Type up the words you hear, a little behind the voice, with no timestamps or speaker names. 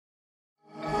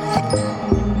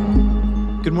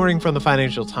Good morning from the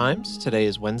Financial Times. Today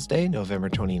is Wednesday, November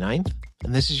 29th,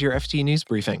 and this is your FT News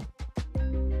Briefing.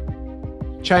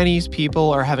 Chinese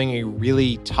people are having a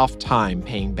really tough time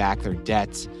paying back their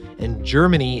debts, and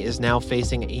Germany is now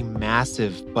facing a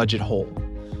massive budget hole.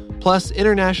 Plus,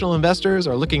 international investors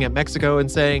are looking at Mexico and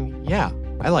saying, yeah,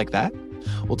 I like that.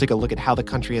 We'll take a look at how the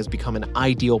country has become an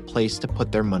ideal place to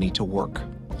put their money to work.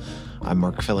 I'm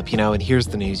Mark Filipino, and here's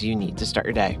the news you need to start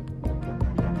your day.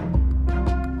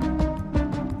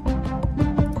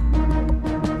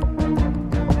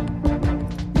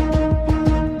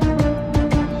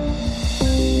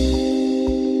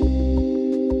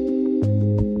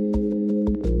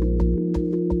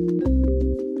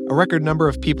 A record number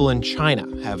of people in China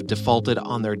have defaulted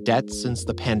on their debts since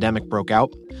the pandemic broke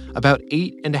out. About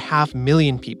 8.5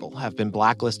 million people have been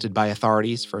blacklisted by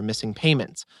authorities for missing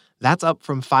payments. That's up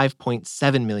from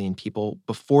 5.7 million people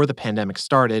before the pandemic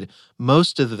started.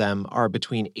 Most of them are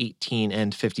between 18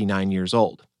 and 59 years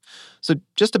old. So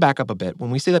just to back up a bit,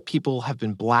 when we say that people have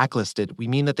been blacklisted, we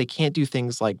mean that they can't do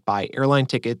things like buy airline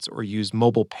tickets or use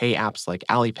mobile pay apps like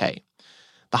Alipay.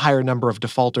 The higher number of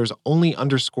defaulters only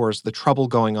underscores the trouble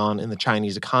going on in the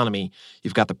Chinese economy.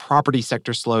 You've got the property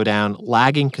sector slowdown,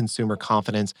 lagging consumer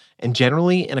confidence, and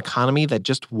generally an economy that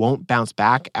just won't bounce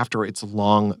back after its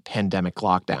long pandemic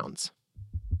lockdowns.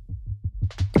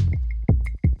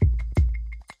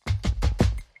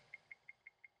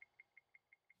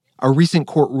 A recent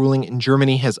court ruling in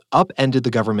Germany has upended the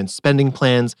government's spending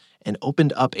plans and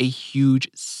opened up a huge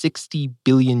 60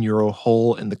 billion euro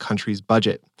hole in the country's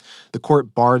budget. The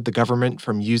court barred the government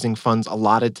from using funds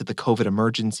allotted to the COVID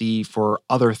emergency for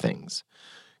other things.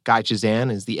 Guy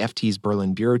Chazan is the FT's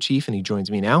Berlin bureau chief, and he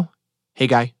joins me now. Hey,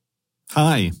 Guy.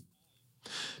 Hi.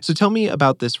 So tell me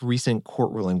about this recent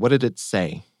court ruling. What did it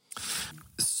say?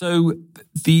 So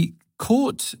the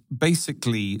court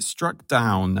basically struck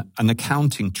down an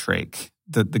accounting trick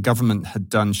that the government had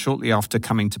done shortly after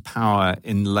coming to power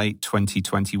in late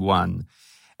 2021.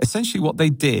 Essentially what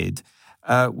they did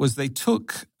was they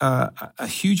took a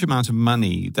huge amount of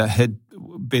money that had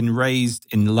been raised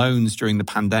in loans during the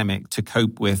pandemic to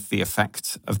cope with the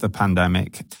effect of the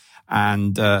pandemic,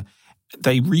 and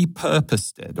they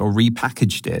repurposed it or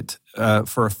repackaged it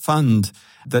for a fund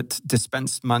that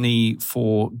dispensed money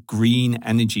for green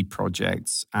energy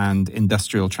projects and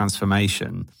industrial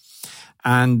transformation.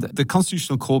 And the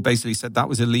Constitutional Court basically said that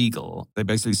was illegal. They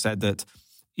basically said that,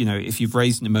 you know, if you've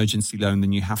raised an emergency loan,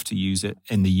 then you have to use it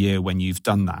in the year when you've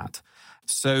done that.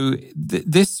 So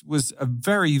this was a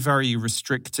very, very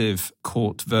restrictive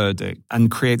court verdict and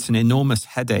creates an enormous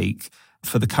headache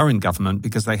for the current government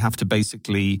because they have to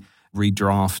basically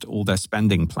redraft all their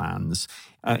spending plans,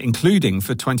 including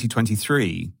for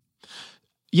 2023.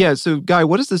 Yeah, so Guy,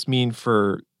 what does this mean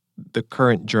for the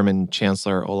current German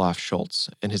Chancellor Olaf Scholz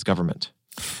and his government?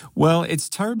 Well, it's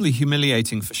terribly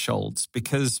humiliating for Scholz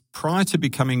because prior to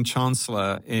becoming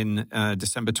Chancellor in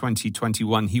December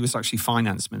 2021, he was actually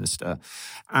finance minister.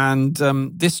 And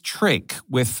this trick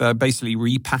with basically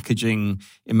repackaging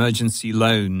emergency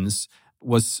loans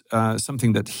was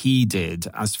something that he did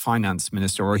as finance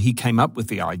minister, or he came up with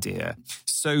the idea.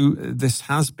 So this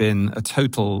has been a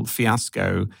total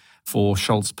fiasco for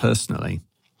Scholz personally.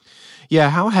 Yeah,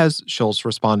 how has Scholz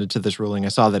responded to this ruling? I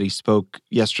saw that he spoke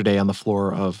yesterday on the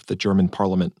floor of the German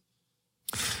parliament.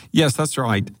 Yes, that's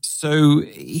right. So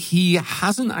he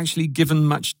hasn't actually given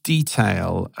much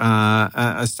detail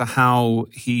as to how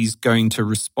he's going to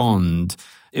respond.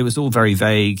 It was all very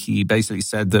vague. He basically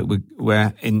said that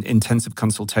we're in intensive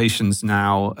consultations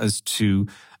now as to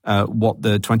what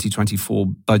the 2024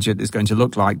 budget is going to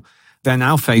look like. They're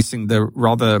now facing the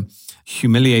rather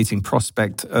humiliating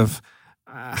prospect of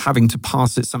having to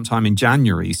pass it sometime in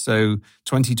January. So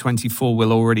 2024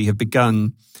 will already have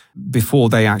begun before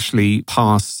they actually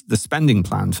pass the spending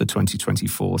plan for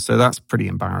 2024. So that's pretty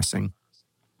embarrassing.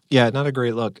 Yeah, not a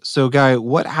great look. So, Guy,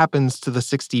 what happens to the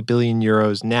 60 billion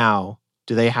euros now?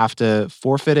 Do they have to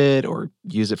forfeit it or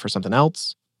use it for something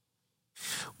else?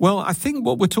 Well, I think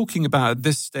what we're talking about at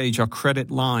this stage are credit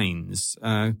lines,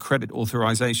 credit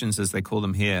authorizations, as they call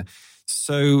them here.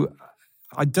 So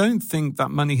I don't think that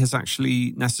money has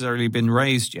actually necessarily been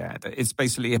raised yet. It's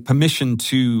basically a permission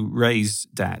to raise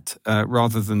debt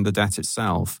rather than the debt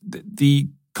itself. The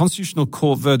Constitutional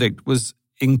Court verdict was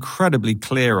incredibly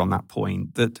clear on that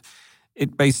point, that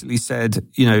it basically said,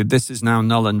 you know, this is now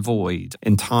null and void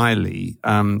entirely.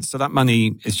 So that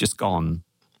money is just gone.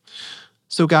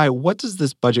 So, Guy, what does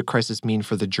this budget crisis mean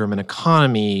for the German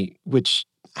economy, which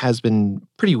has been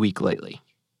pretty weak lately?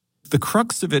 The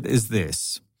crux of it is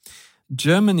this.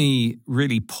 Germany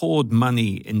really poured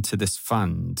money into this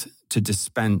fund to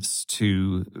dispense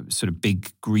to sort of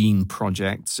big green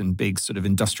projects and big sort of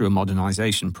industrial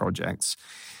modernization projects,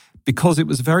 because it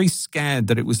was very scared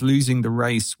that it was losing the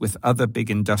race with other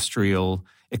big industrial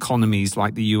economies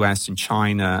like the US and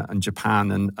China and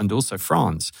Japan and also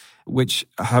France, which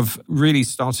have really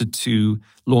started to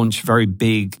launch very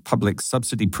big public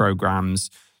subsidy programs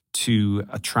to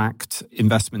attract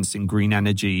investments in green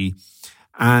energy.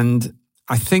 And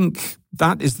I think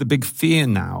that is the big fear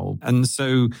now. And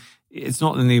so it's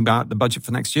not only about the budget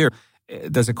for next year.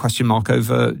 There's a question mark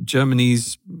over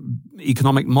Germany's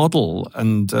economic model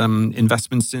and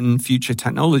investments in future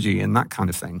technology and that kind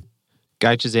of thing.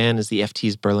 Guy Chazan is the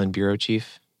FT's Berlin bureau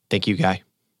chief. Thank you, Guy.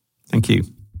 Thank you.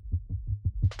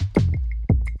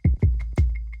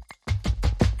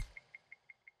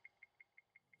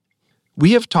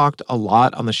 We have talked a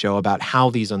lot on the show about how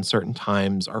these uncertain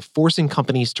times are forcing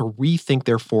companies to rethink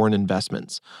their foreign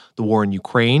investments. The war in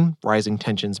Ukraine, rising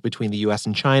tensions between the US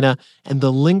and China, and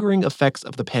the lingering effects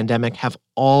of the pandemic have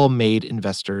all made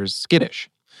investors skittish.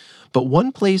 But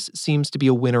one place seems to be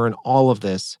a winner in all of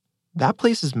this. That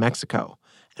place is Mexico.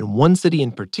 And one city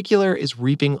in particular is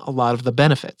reaping a lot of the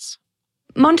benefits.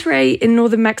 Monterrey in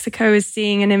northern Mexico is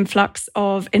seeing an influx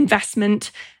of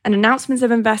investment and announcements of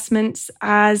investments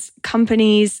as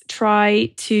companies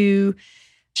try to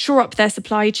shore up their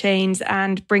supply chains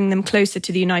and bring them closer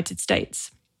to the United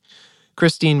States.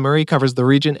 Christine Murray covers the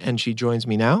region, and she joins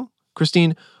me now.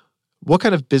 Christine, what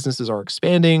kind of businesses are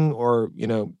expanding or,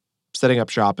 setting up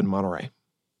shop in Monterrey?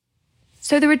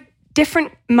 So there are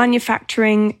different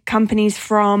manufacturing companies,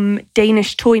 from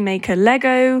Danish toy maker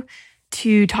Lego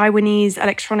to Taiwanese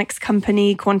electronics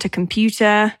company Quanta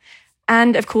Computer.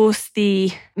 And of course,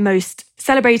 the most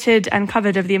celebrated and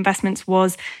covered of the investments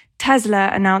was Tesla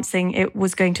announcing it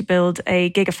was going to build a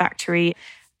gigafactory.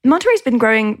 Monterrey's been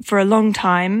growing for a long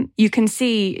time. You can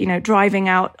see, driving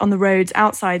out on the roads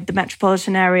outside the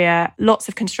metropolitan area, lots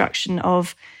of construction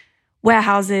of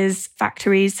warehouses,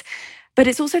 factories. But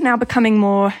it's also now becoming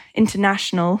more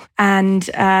international. And,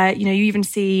 you even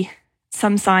see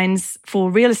some signs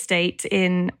for real estate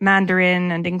in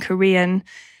Mandarin and in Korean.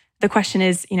 The question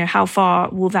is, how far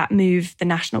will that move the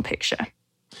national picture?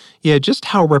 Yeah, just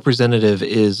how representative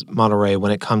is Monterrey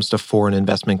when it comes to foreign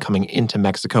investment coming into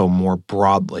Mexico more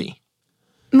broadly?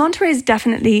 Monterrey is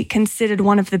definitely considered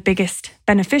one of the biggest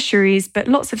beneficiaries, but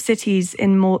lots of cities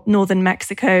in northern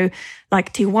Mexico,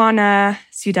 like Tijuana,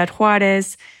 Ciudad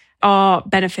Juarez, are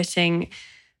benefiting.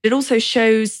 It also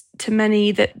shows to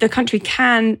many that the country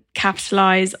can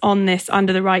capitalize on this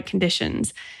under the right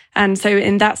conditions. And so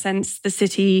in that sense, the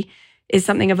city is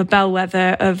something of a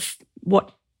bellwether of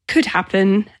what could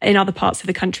happen in other parts of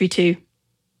the country too.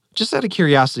 Just out of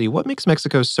curiosity, what makes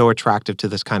Mexico so attractive to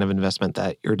this kind of investment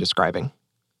that you're describing?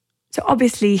 So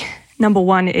obviously, number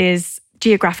one is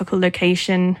geographical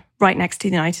location right next to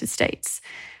the United States.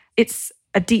 It's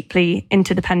a deeply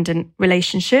interdependent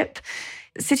relationship.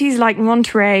 Cities like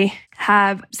Monterrey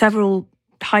have several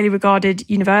highly regarded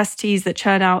universities that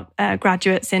churn out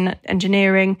graduates in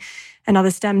engineering and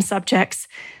other STEM subjects.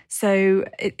 So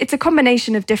it's a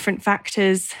combination of different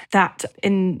factors that,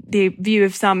 in the view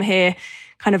of some here,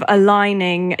 kind of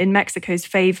aligning in Mexico's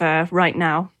favor right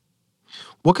now.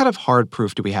 What kind of hard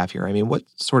proof do we have here? I mean, what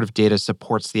sort of data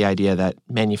supports the idea that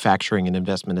manufacturing and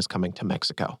investment is coming to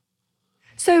Mexico?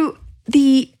 So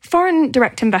the foreign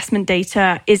direct investment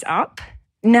data is up.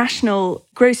 National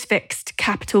gross fixed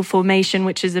capital formation,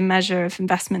 which is a measure of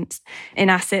investments in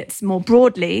assets more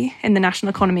broadly in the national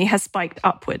economy, has spiked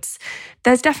upwards.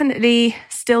 There's definitely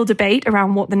still debate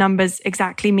around what the numbers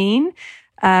exactly mean,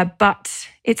 but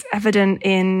it's evident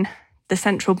in the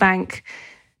central bank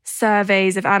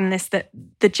surveys of analysts that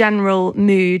the general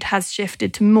mood has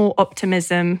shifted to more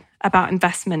optimism about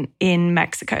investment in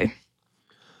Mexico.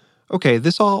 Okay,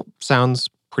 this all sounds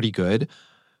pretty good.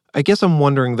 I guess I'm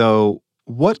wondering, though,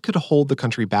 what could hold the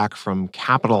country back from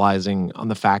capitalizing on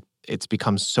the fact it's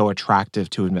become so attractive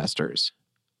to investors?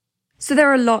 So there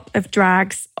are a lot of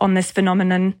drags on this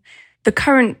phenomenon. The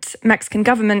current Mexican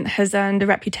government has earned a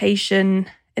reputation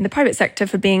in the private sector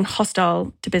for being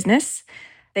hostile to business.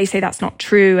 They say that's not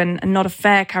true and not a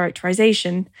fair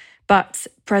characterization. But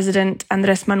President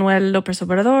Andrés Manuel López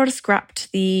Obrador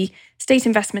scrapped the State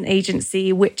Investment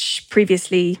Agency, which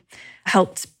previously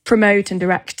helped promote and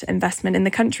direct investment in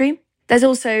the country. There's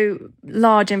also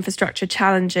large infrastructure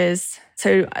challenges,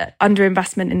 so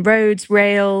underinvestment in roads,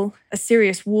 rail, a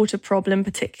serious water problem,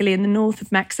 particularly in the north of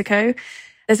Mexico.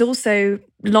 There's also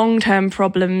long-term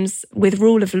problems with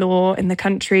rule of law in the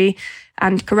country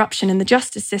and corruption in the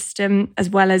justice system, as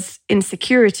well as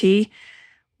insecurity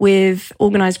with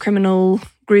organized criminal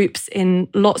groups in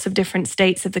lots of different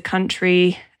states of the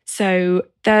country So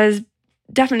there's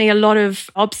definitely a lot of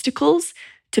obstacles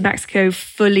to Mexico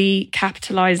fully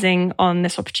capitalizing on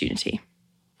this opportunity.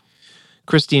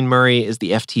 Christine Murray is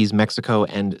the FT's Mexico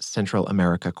and Central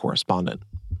America correspondent.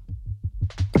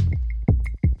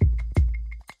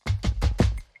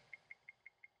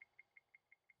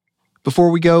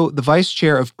 Before we go, the vice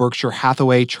chair of Berkshire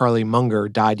Hathaway, Charlie Munger,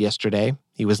 died yesterday.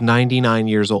 He was 99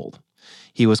 years old.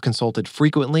 He was consulted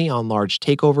frequently on large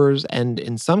takeovers and,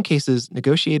 in some cases,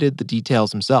 negotiated the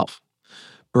details himself.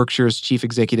 Berkshire's chief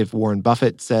executive Warren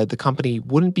Buffett said the company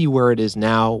wouldn't be where it is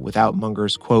now without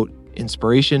Munger's, quote,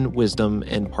 inspiration, wisdom,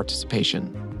 and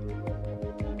participation.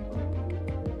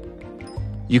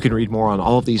 You can read more on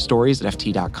all of these stories at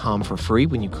FT.com for free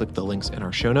when you click the links in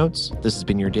our show notes. This has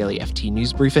been your daily FT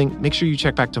News Briefing. Make sure you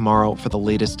check back tomorrow for the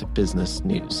latest business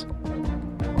news.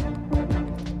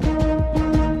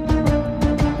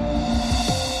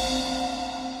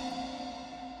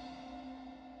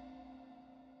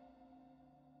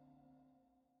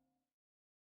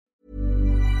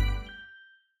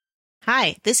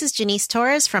 Hi, this is Janice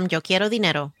Torres from Yo Quiero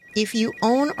Dinero. If you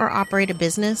own or operate a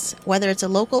business, whether it's a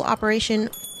local operation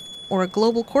or a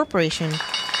global corporation,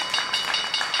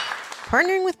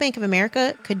 partnering with Bank of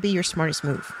America could be your smartest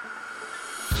move.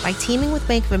 By teaming with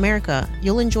Bank of America,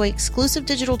 you'll enjoy exclusive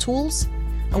digital tools,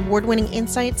 award-winning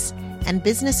insights, and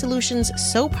business solutions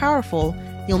so powerful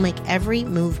you'll make every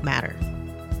move matter.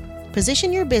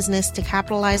 Position your business to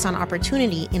capitalize on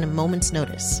opportunity in a moment's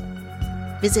notice.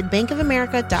 Visit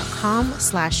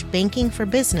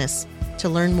bankofamerica.com/bankingforbusiness to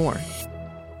learn more.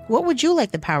 What would you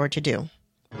like the power to do?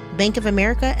 Bank of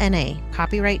America, N.A.,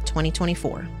 copyright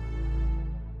 2024.